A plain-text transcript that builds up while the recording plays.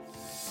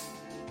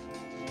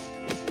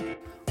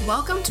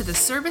Welcome to the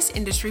Service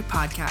Industry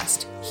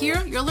Podcast.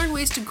 Here, you'll learn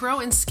ways to grow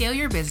and scale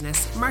your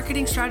business,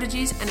 marketing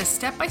strategies, and a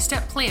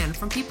step-by-step plan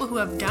from people who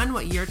have done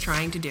what you're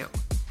trying to do.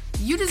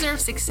 You deserve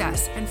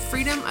success and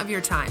freedom of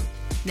your time.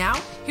 Now,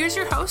 here's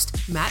your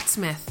host, Matt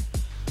Smith.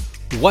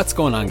 What's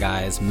going on,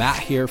 guys? Matt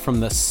here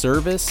from the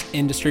Service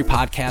Industry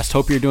Podcast.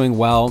 Hope you're doing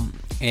well.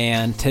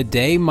 And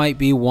today might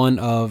be one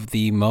of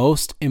the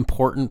most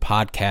important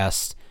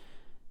podcasts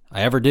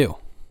I ever do.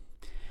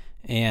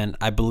 And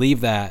I believe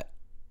that,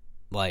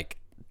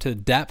 to the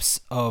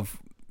depths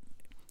of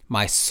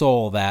my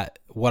soul, that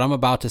what I'm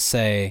about to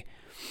say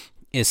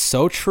is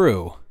so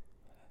true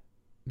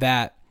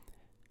that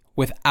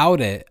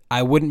without it,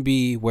 I wouldn't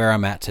be where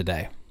I'm at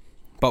today.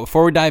 But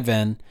before we dive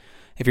in,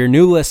 if you're a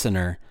new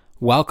listener,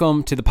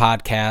 welcome to the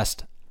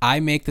podcast.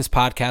 I make this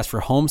podcast for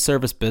home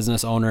service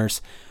business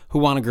owners who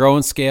want to grow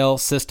and scale,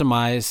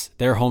 systemize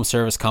their home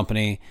service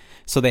company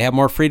so they have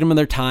more freedom in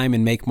their time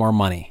and make more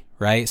money,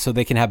 right? So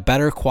they can have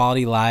better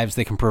quality lives.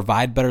 They can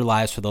provide better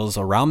lives for those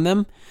around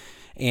them,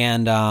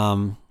 and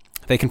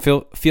they can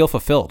feel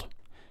fulfilled.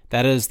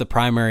 That is the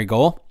primary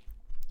goal.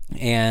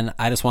 And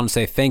I just want to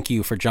say thank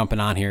you for jumping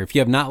on here. If you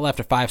have not left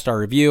a 5-star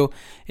review,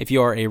 if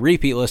you are a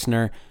repeat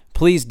listener,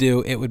 please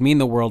do. It would mean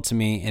the world to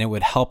me, and it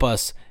would help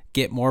us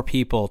get more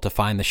people to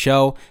find the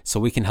show so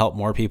we can help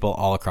more people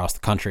all across the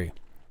country.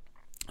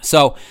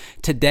 So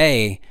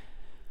today,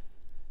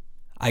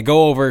 I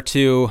go over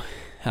to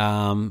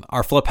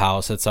our flip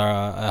house. It's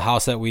a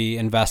house that we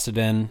invested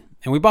in,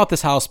 and we bought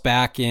this house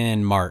back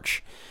in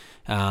March.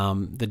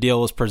 The deal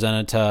was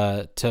presented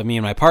to me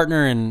and my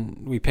partner,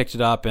 and we picked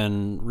it up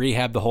and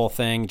rehabbed the whole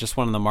thing. Just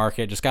went on the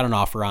market, just got an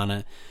offer on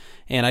it.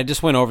 And I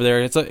just went over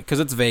there. Because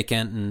it's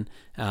vacant, and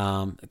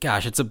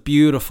it's a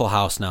beautiful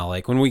house now.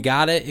 Like when we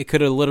got it, it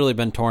could have literally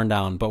been torn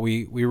down, but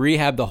we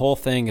rehabbed the whole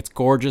thing. It's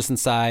gorgeous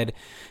inside.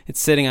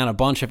 It's sitting on a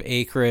bunch of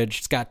acreage.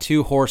 It's got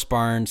 2 horse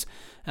barns.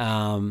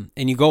 And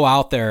you go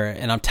out there,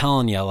 and I'm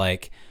telling you,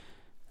 like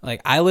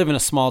I live in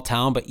a small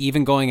town, but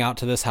even going out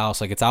to this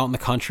house, it's out in the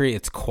country,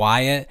 it's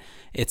quiet,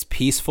 it's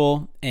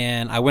peaceful.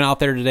 And I went out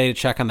there today to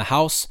check on the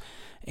house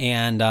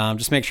and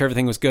just make sure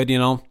everything was good,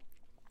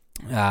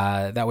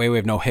 that way we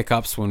have no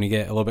hiccups when we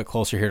get a little bit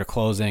closer here to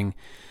closing.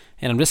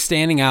 And I'm just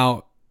standing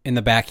out in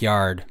the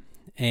backyard,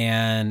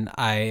 and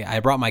I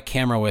brought my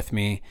camera with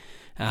me,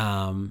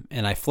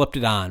 and I flipped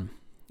it on.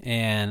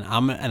 And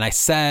I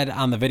said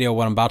on the video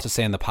what I'm about to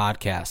say in the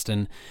podcast.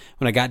 And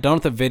when I got done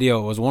with the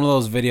video, it was one of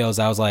those videos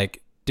I was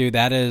like, dude,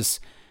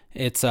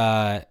 it's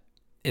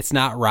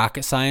not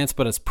rocket science,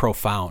 but it's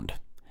profound.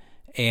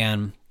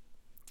 And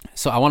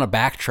so I want to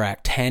backtrack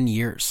 10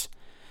 years,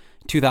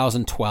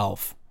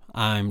 2012.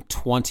 I'm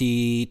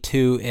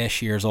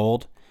 22-ish years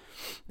old,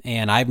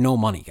 and I have no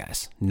money,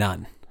 guys.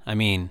 None. I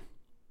mean,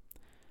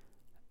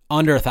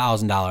 under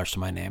 $1,000 to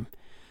my name.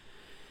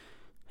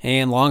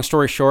 And long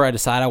story short, I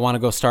decided I want to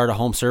go start a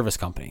home service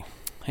company.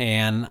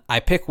 And I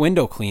pick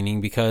window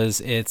cleaning because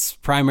it's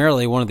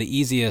primarily one of the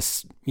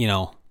easiest,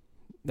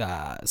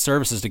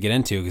 services to get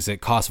into because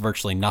it costs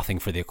virtually nothing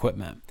for the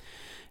equipment.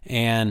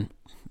 And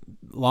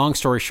long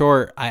story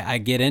short, I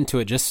get into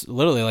it just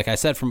literally, like I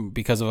said,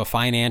 because of a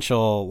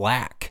financial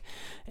lack.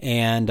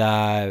 And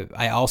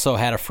I also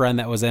had a friend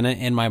that was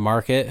in my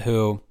market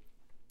who,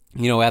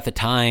 at the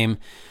time,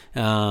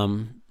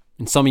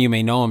 and some of you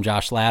may know him,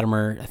 Josh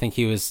Latimer. I think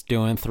he was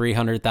doing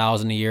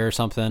 $300,000 a year or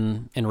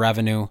something in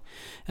revenue,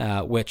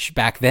 which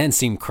back then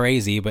seemed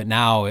crazy, but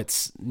now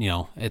it's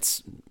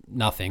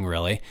nothing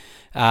really.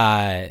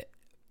 But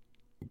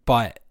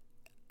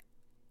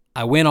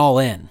I went all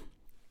in.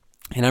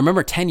 And I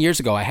remember 10 years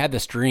ago, I had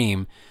this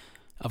dream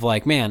of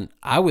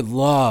I would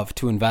love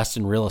to invest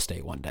in real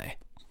estate one day.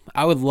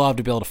 I would love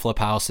to be able to flip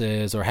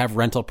houses or have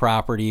rental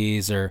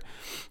properties or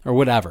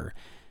whatever.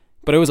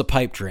 But it was a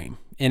pipe dream.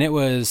 And it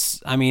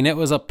was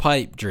a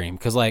pipe dream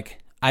because I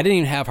didn't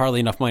even have hardly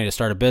enough money to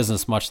start a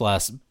business, much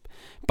less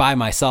buy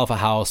myself a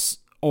house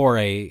or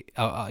a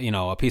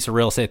piece of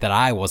real estate that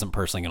I wasn't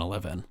personally going to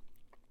live in.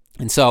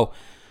 And so,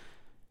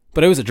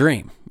 but it was a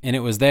dream, and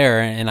it was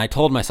there. And I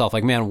told myself,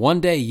 man,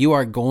 one day you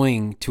are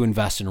going to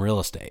invest in real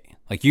estate.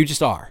 You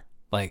just are.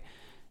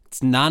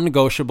 It's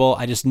non-negotiable.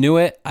 I just knew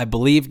it. I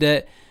believed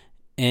it.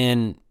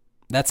 And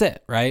that's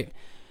it, right?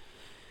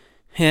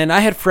 And I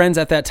had friends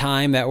at that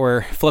time that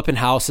were flipping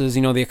houses.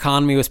 The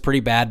economy was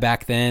pretty bad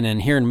back then.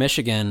 And here in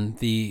Michigan,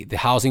 the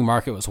housing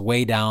market was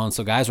way down.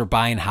 So guys were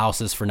buying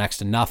houses for next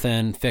to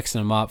nothing,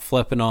 fixing them up,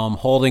 flipping them,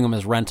 holding them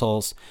as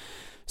rentals.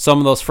 Some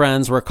of those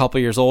friends were a couple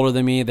years older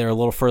than me. They were a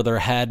little further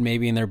ahead,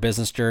 maybe in their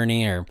business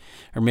journey, or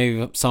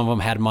maybe some of them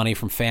had money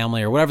from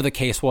family or whatever the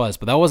case was.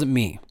 But that wasn't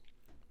me.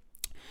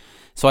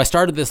 So I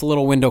started this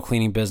little window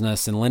cleaning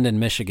business in Linden,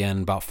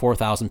 Michigan, about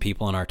 4,000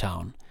 people in our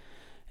town.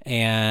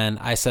 And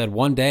I said,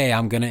 one day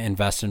I'm going to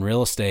invest in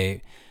real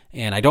estate,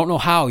 and I don't know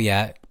how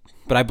yet,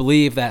 but I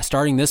believe that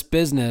starting this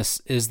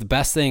business is the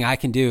best thing I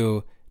can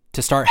do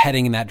to start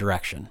heading in that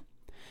direction.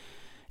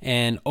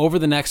 And over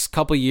the next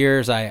couple of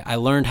years, I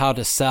learned how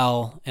to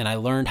sell, and I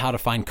learned how to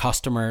find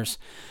customers.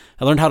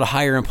 I learned how to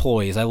hire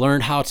employees. I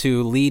learned how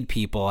to lead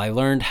people. I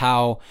learned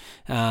how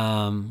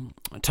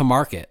to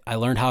market. I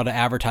learned how to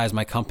advertise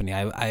my company.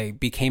 I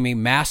became a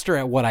master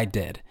at what I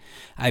did.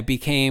 I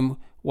became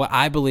what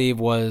I believe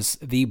was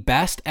the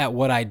best at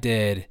what I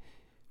did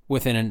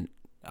within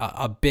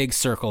a big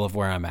circle of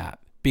where I'm at,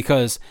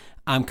 because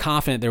I'm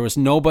confident there was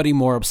nobody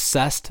more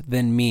obsessed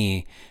than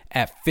me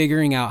at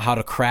figuring out how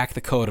to crack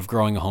the code of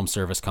growing a home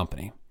service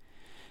company.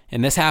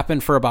 And this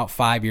happened for about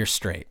 5 years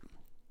straight.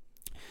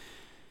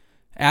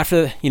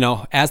 After,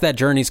 as that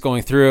journey's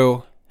going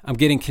through, I'm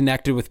getting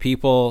connected with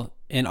people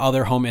in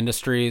other home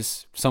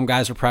industries. Some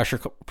guys are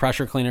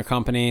pressure cleaner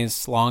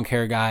companies, lawn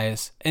care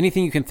guys,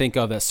 anything you can think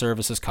of that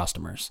services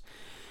customers.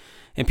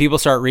 And people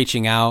start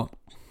reaching out.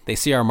 They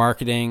see our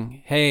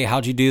marketing. Hey,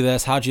 how'd you do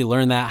this? How'd you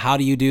learn that? How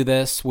do you do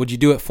this? Would you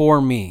do it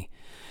for me?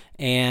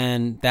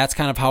 And that's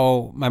kind of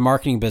how my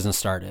marketing business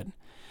started.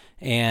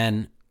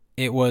 And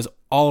it was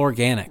all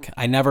organic.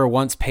 I never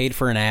once paid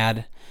for an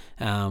ad.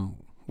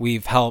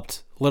 We've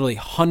helped literally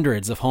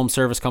hundreds of home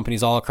service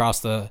companies all across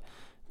the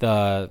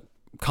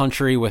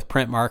country with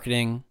print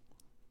marketing,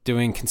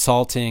 doing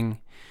consulting,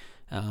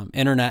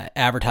 internet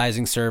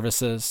advertising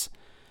services.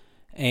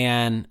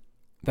 And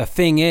the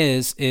thing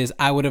is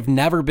I would have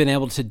never been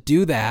able to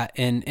do that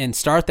and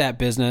start that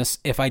business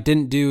if I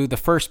didn't do the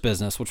first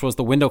business, which was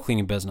the window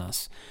cleaning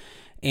business.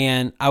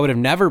 And I would have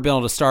never been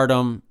able to start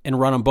them and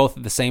run them both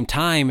at the same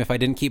time if I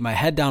didn't keep my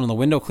head down in the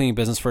window cleaning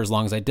business for as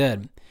long as I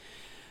did.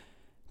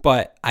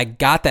 But I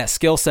got that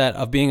skill set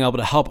of being able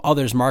to help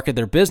others market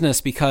their business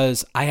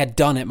because I had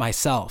done it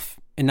myself.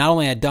 And not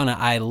only had done it,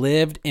 I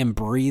lived and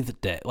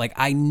breathed it. Like,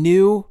 I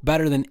knew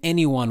better than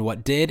anyone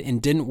what did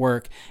and didn't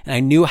work, and I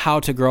knew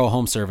how to grow a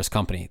home service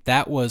company.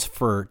 That was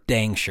for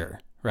dang sure,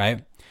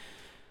 right?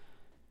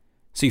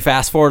 So you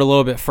fast forward a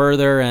little bit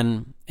further,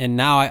 and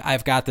now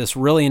I've got this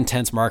really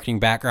intense marketing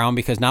background,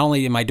 because not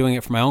only am I doing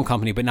it for my own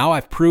company, but now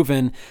I've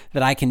proven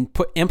that I can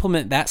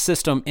implement that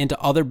system into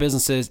other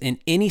businesses in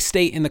any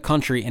state in the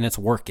country, and it's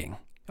working.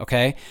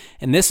 Okay.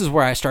 And this is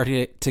where I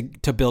started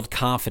to build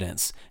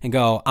confidence and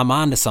go, I'm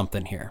on to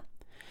something here.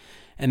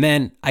 And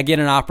then I get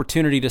an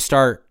opportunity to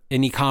start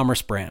an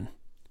e-commerce brand.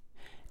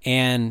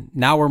 And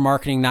now we're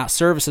marketing not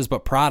services,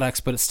 but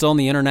products, but it's still on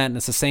the internet and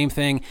it's the same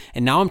thing.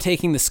 And now I'm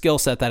taking the skill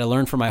set that I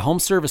learned from my home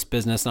service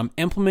business and I'm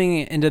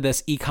implementing it into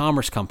this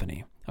e-commerce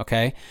company.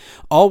 Okay.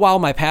 All while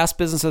my past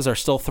businesses are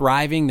still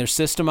thriving, they're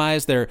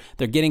systemized,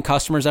 they're getting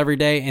customers every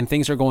day and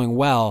things are going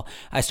well.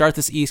 I start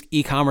this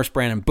e-commerce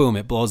brand and boom,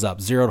 it blows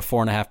up 0 to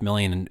 4.5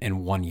 million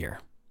in 1 year.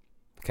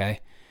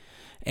 Okay.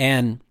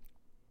 And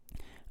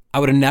I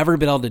would have never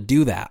been able to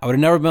do that. I would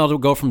have never been able to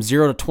go from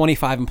 0 to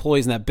 25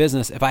 employees in that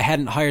business if I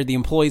hadn't hired the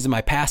employees in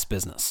my past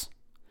business,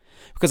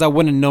 because I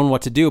wouldn't have known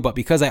what to do. But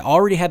because I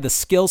already had the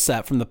skill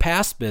set from the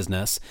past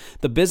business,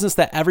 the business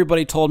that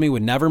everybody told me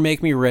would never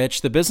make me rich,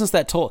 the business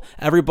that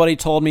everybody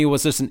told me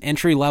was just an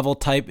entry-level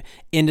type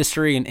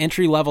industry, an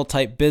entry-level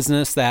type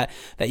business that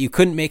you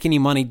couldn't make any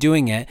money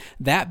doing it,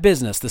 that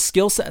business, the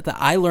skill set that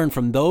I learned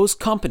from those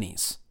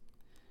companies,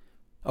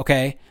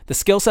 okay, the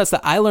skill sets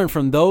that I learned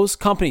from those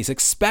companies,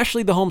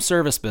 especially the home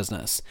service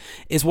business,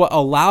 is what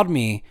allowed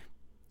me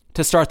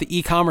to start the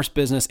e-commerce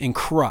business and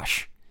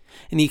crush.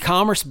 An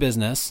e-commerce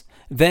business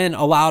then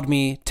allowed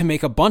me to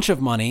make a bunch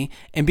of money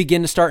and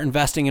begin to start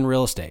investing in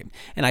real estate.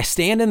 And I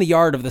stand in the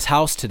yard of this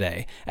house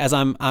today as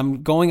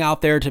I'm going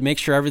out there to make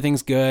sure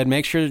everything's good,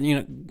 make sure,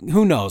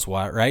 who knows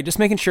what, right? Just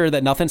making sure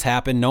that nothing's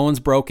happened, no one's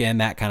broke in,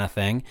 that kind of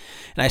thing.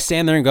 And I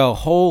stand there and go,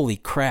 holy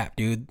crap,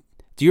 dude.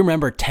 Do you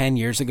remember 10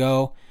 years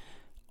ago,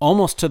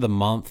 almost to the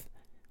month,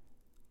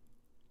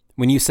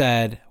 when you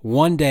said,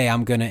 one day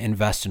I'm going to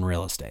invest in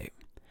real estate?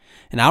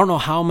 And I don't know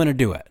how I'm going to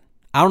do it.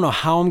 I don't know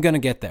how I'm going to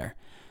get there.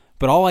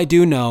 But all I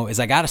do know is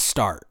I got to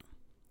start.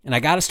 And I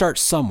got to start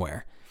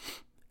somewhere.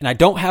 And I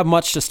don't have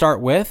much to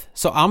start with,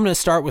 so I'm going to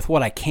start with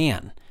what I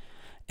can.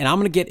 And I'm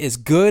going to get as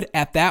good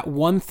at that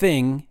one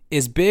thing,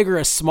 as big or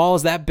as small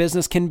as that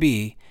business can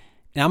be,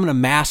 and I'm going to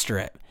master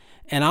it.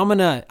 And I'm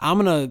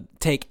going to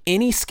take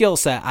any skill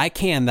set I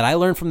can that I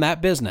learned from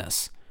that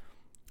business,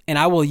 and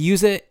I will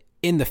use it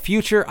in the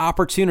future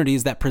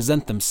opportunities that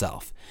present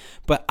themselves.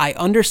 But I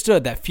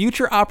understood that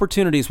future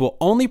opportunities will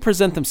only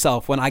present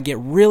themselves when I get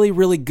really,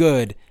 really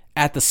good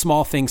at the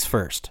small things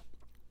first.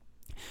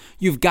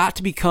 You've got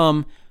to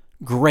become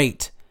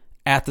great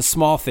at the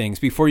small things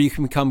before you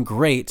can become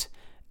great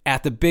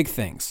at the big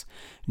things.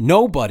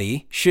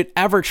 Nobody should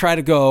ever try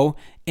to go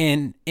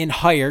and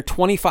hire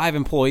 25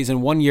 employees in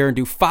 1 year and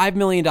do $5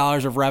 million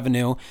of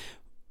revenue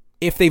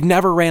if they've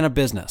never ran a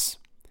business.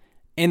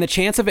 And the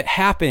chance of it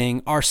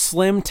happening are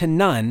slim to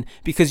none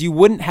because you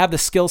wouldn't have the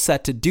skill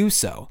set to do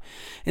so.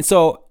 And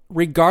so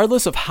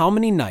regardless of how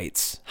many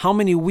nights, how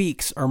many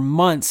weeks or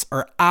months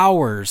or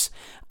hours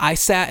I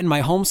sat in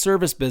my home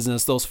service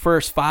business those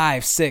first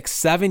 5, 6,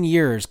 7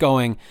 years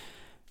going,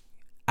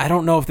 I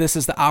don't know if this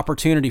is the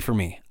opportunity for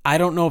me. I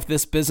don't know if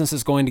this business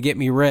is going to get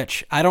me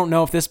rich. I don't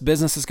know if this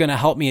business is going to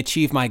help me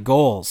achieve my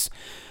goals.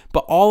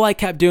 But all I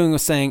kept doing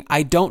was saying,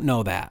 I don't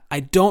know that. I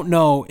don't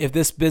know if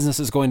this business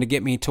is going to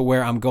get me to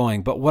where I'm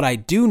going. But what I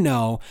do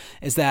know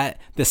is that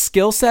the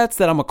skill sets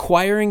that I'm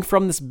acquiring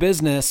from this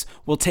business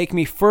will take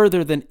me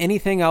further than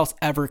anything else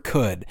ever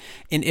could.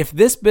 And if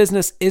this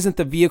business isn't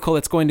the vehicle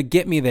that's going to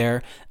get me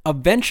there,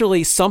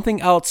 eventually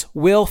something else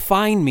will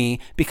find me,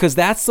 because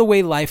that's the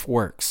way life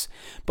works.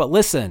 But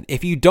listen,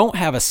 if you don't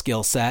have a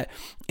skill set,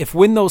 if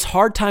when those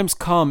hard times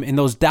come and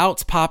those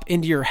doubts pop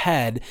into your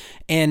head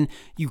and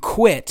you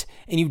quit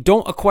and you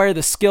don't acquire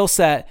the skill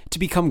set to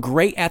become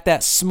great at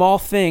that small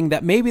thing,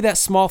 that maybe that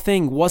small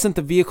thing wasn't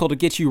the vehicle to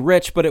get you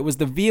rich, but it was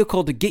the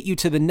vehicle to get you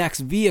to the next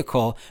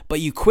vehicle,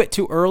 but you quit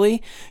too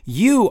early,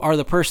 you are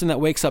the person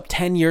that wakes up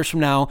 10 years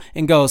from now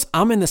and goes,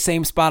 I'm in the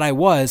same spot I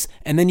was,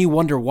 and then you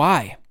wonder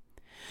why.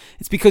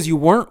 It's because you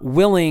weren't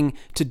willing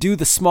to do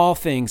the small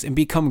things and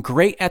become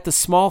great at the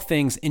small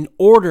things in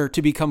order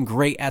to become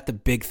great at the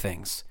big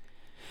things.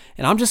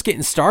 And I'm just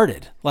getting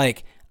started.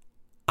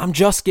 I'm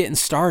just getting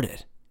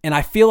started. And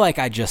I feel like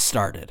I just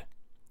started.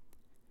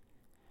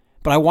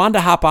 But I wanted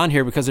to hop on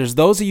here because there's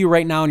those of you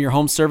right now in your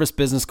home service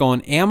business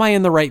going, am I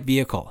in the right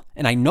vehicle?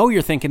 And I know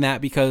you're thinking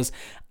that because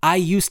I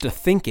used to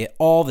think it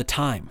all the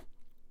time.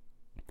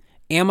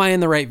 Am I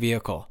in the right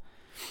vehicle?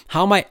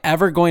 How am I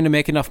ever going to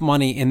make enough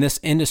money in this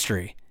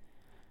industry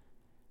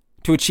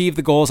to achieve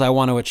the goals I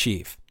want to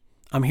achieve?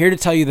 I'm here to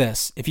tell you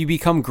this. If you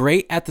become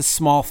great at the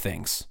small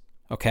things,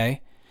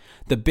 okay,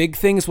 the big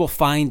things will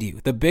find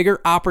you. The bigger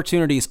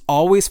opportunities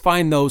always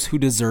find those who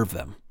deserve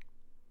them.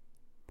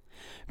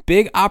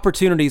 Big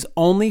opportunities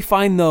only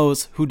find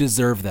those who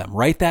deserve them.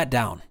 Write that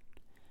down.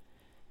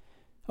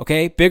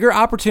 Okay, bigger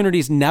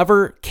opportunities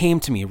never came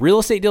to me. Real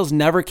estate deals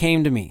never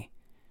came to me.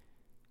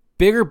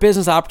 Bigger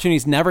business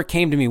opportunities never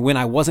came to me when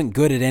I wasn't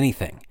good at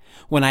anything,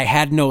 when I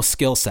had no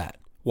skill set.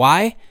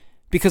 Why?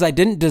 Because I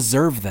didn't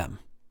deserve them.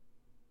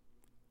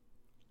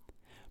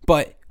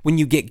 But when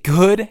you get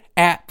good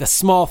at the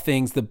small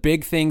things, the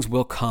big things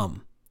will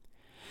come.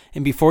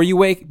 And before you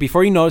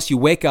notice, you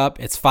wake up,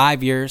 it's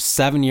 5 years,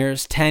 7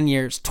 years, 10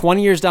 years,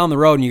 20 years down the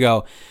road, and you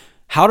go,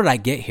 how did I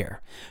get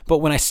here? But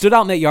when I stood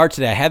out in that yard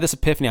today, I had this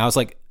epiphany. I was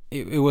like,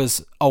 it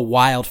was a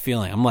wild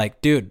feeling. I'm like,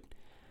 dude,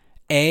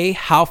 A,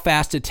 how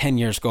fast did 10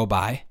 years go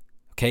by?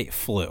 Okay, it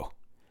flew.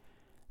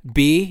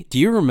 B, do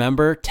you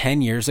remember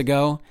 10 years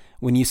ago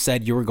when you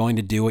said you were going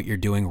to do what you're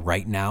doing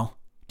right now?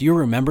 Do you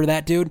remember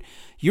that, dude?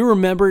 You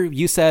remember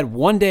you said,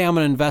 one day I'm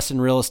going to invest in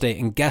real estate,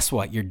 and guess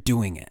what? You're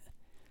doing it.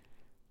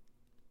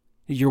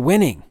 You're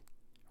winning,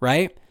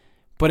 right?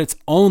 But it's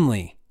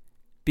only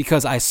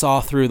because I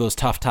saw through those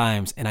tough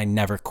times and I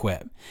never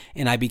quit.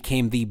 And I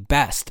became the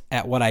best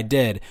at what I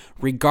did,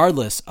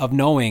 regardless of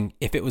knowing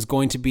if it was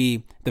going to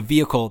be the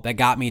vehicle that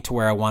got me to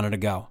where I wanted to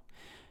go.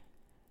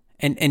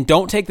 And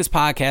don't take this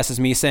podcast as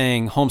me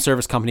saying home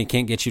service company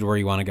can't get you to where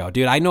you want to go.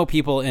 Dude, I know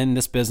people in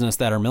this business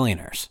that are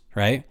millionaires,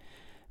 right?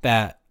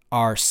 That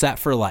are set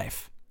for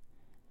life.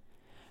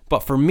 But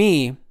for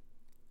me,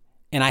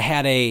 and I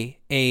had a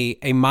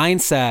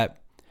mindset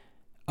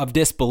of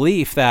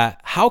disbelief that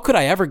how could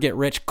I ever get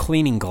rich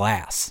cleaning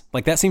glass?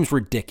 Like, that seems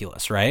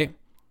ridiculous, right?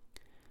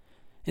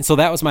 And so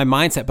that was my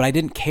mindset, but I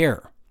didn't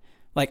care.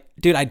 Like,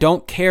 dude, I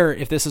don't care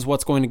if this is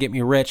what's going to get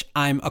me rich.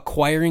 I'm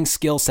acquiring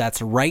skill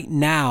sets right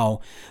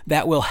now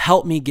that will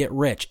help me get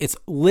rich. It's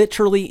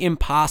literally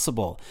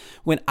impossible.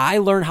 When I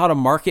learn how to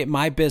market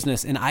my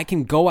business and I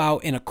can go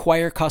out and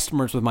acquire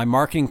customers with my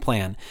marketing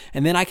plan,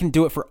 and then I can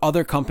do it for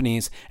other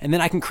companies, and then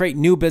I can create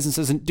new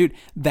businesses. And dude,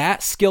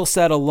 that skill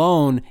set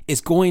alone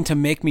is going to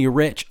make me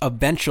rich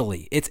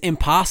eventually. It's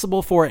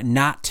impossible for it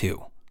not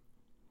to.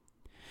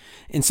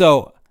 And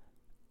so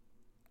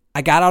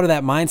I got out of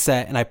that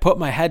mindset and I put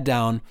my head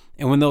down,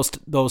 and when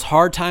those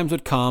hard times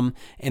would come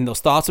and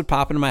those thoughts would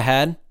pop into my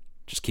head,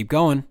 just keep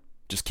going.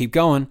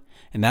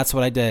 And that's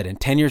what I did.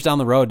 And 10 years down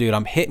the road, dude,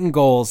 I'm hitting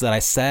goals that I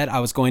said I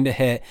was going to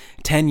hit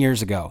 10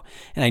 years ago.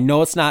 And I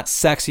know it's not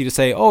sexy to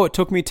say, oh, it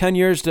took me 10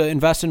 years to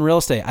invest in real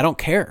estate. I don't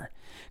care,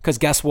 because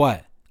guess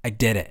what? I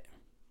did it.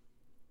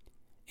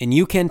 And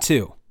you can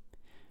too.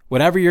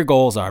 Whatever your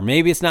goals are,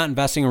 maybe it's not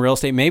investing in real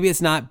estate, maybe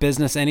it's not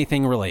business,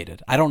 anything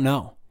related. I don't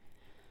know.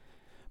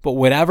 But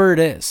whatever it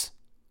is,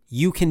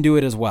 you can do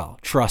it as well.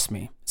 Trust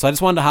me. So I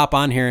just wanted to hop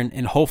on here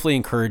and hopefully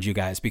encourage you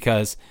guys,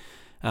 because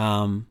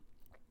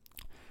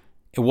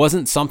it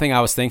wasn't something I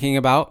was thinking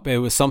about, but it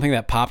was something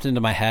that popped into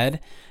my head,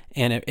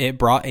 and it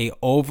brought a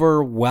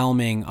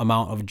overwhelming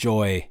amount of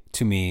joy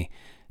to me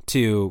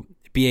to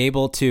be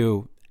able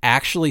to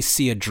actually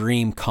see a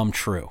dream come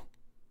true.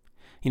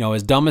 You know,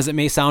 as dumb as it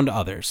may sound to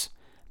others,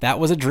 that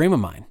was a dream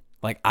of mine.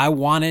 Like, I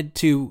wanted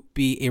to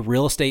be a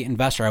real estate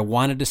investor. I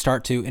wanted to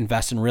start to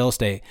invest in real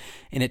estate,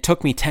 and it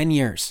took me 10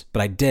 years,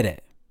 but I did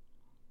it.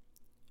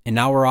 And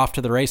now we're off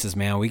to the races,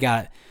 man. We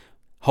got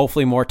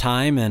hopefully more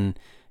time and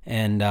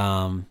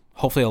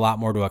hopefully a lot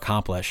more to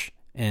accomplish,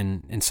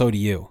 and so do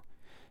you.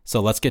 So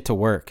let's get to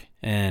work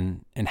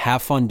and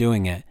have fun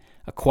doing it.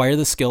 Acquire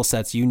the skill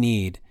sets you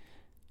need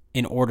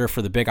in order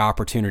for the big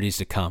opportunities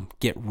to come.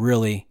 Get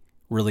really,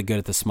 really good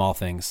at the small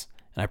things,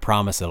 and I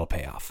promise it'll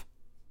pay off.